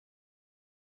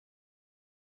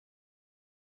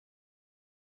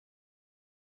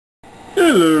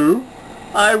Hello,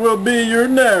 I will be your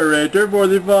narrator for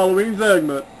the following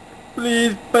segment.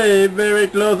 Please pay very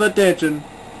close attention.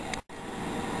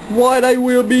 What I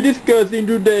will be discussing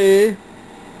today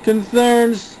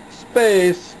concerns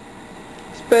space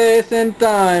and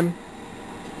time.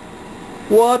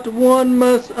 What one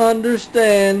must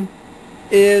understand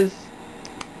is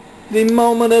the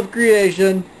moment of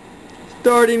creation,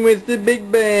 starting with the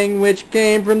Big Bang, which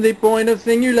came from the point of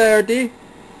singularity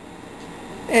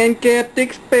and kept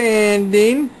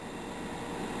expanding.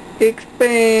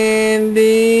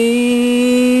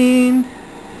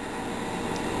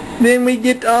 Then we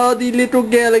get all the little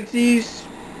galaxies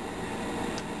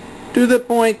to the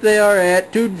point they are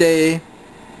at today.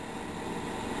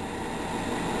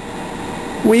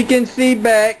 We can see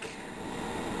back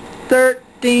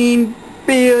 13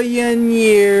 billion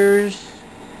years.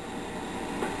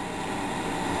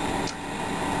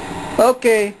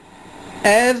 Okay,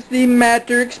 as the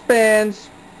matter expands,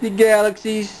 the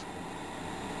galaxies,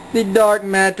 the dark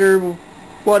matter,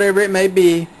 whatever it may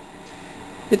be,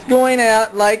 it's going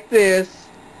out like this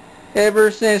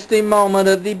ever since the moment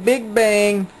of the Big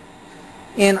Bang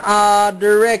in all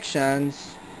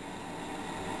directions.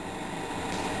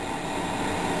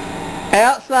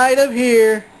 Outside of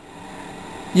here,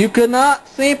 you could not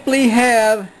simply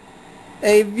have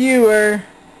a viewer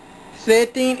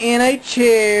sitting in a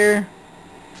chair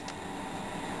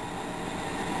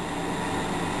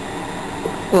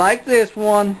like this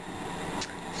one,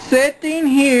 sitting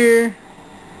here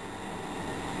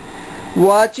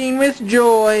watching with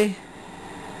joy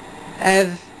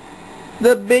as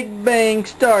the Big Bang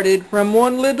started from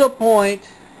one little point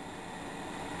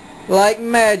like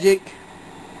magic,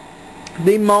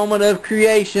 the moment of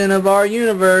creation of our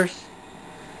universe.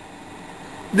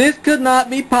 This could not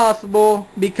be possible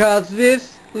because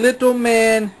this little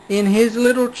man in his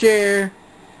little chair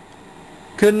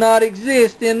could not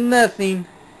exist in nothing.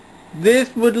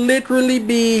 This would literally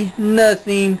be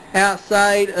nothing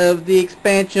outside of the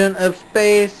expansion of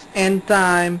space and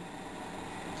time.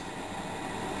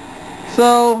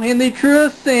 So, in the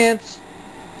truest sense,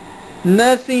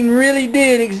 nothing really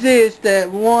did exist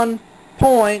at one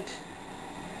point,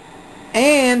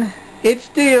 and it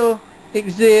still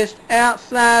exists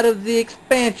outside of the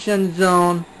expansion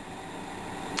zone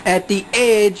at the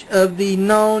edge of the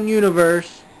known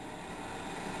universe.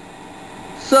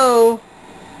 So,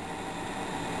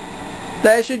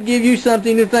 that should give you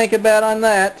something to think about on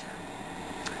that.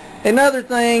 Another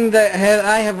thing that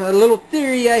I have a little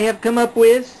theory I have come up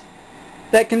with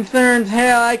that concerns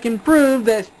how I can prove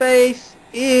that space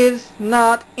is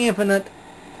not infinite,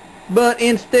 but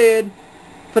instead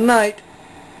finite.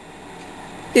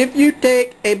 If you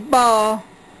take a ball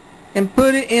and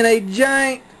put it in a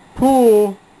giant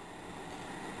pool,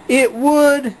 it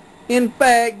would in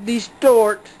fact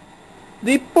distort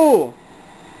the pool.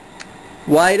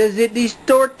 Why does it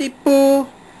distort the pool?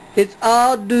 It's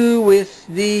all due with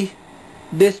the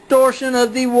distortion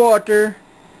of the water,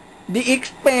 the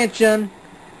expansion.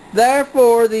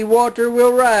 Therefore, the water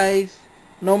will rise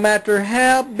no matter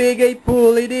how big a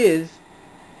pool it is,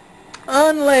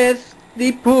 unless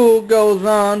the pool goes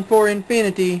on for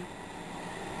infinity.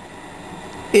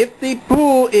 If the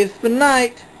pool is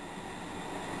finite,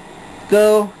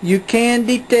 so you can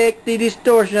detect the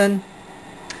distortion.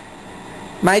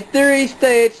 My theory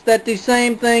states that the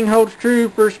same thing holds true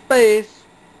for space.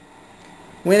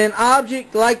 When an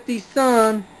object like the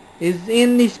sun is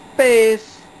in the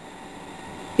space,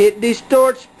 it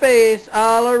distorts space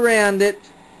all around it,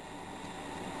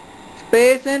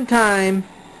 space and time,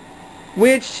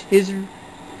 which is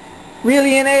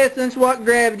really in essence what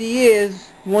gravity is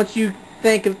once you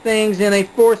think of things in a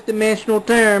fourth dimensional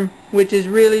term, which is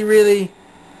really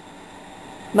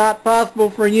not possible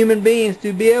for human beings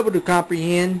to be able to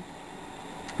comprehend,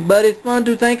 but it's fun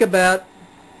to think about.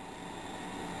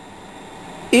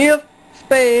 If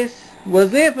space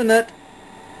was infinite,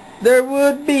 there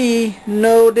would be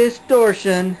no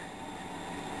distortion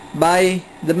by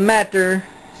the matter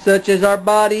such as our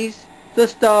bodies, the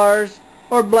stars,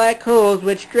 or black holes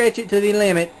which stretch it to the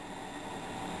limit.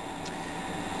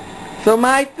 So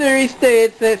my theory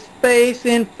states that space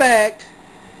in fact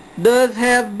does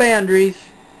have boundaries,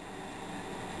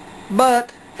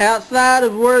 but outside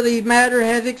of where the matter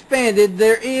has expanded,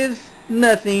 there is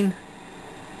nothing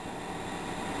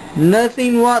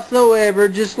whatsoever,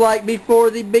 just like before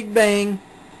the Big Bang,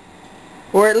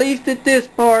 or at least at this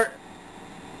part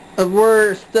of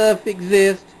where stuff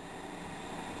exists.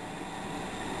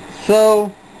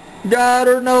 So, God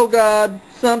or no God,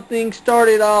 something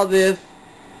started all this.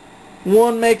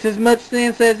 One makes as much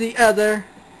sense as the other,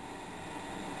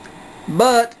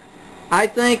 but I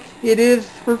think it is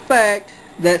for fact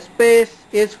that space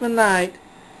is finite.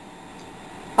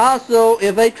 Also,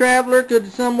 if a traveler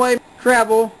could some way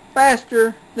travel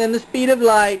faster than the speed of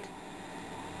light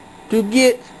to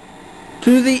get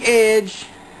to the edge,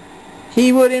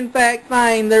 he would in fact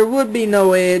find there would be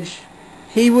no edge.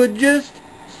 He would just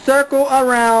circle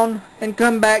around and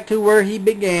come back to where he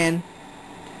began.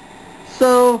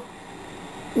 So,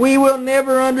 we will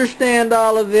never understand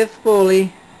all of this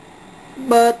fully,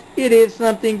 but it is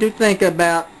something to think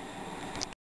about.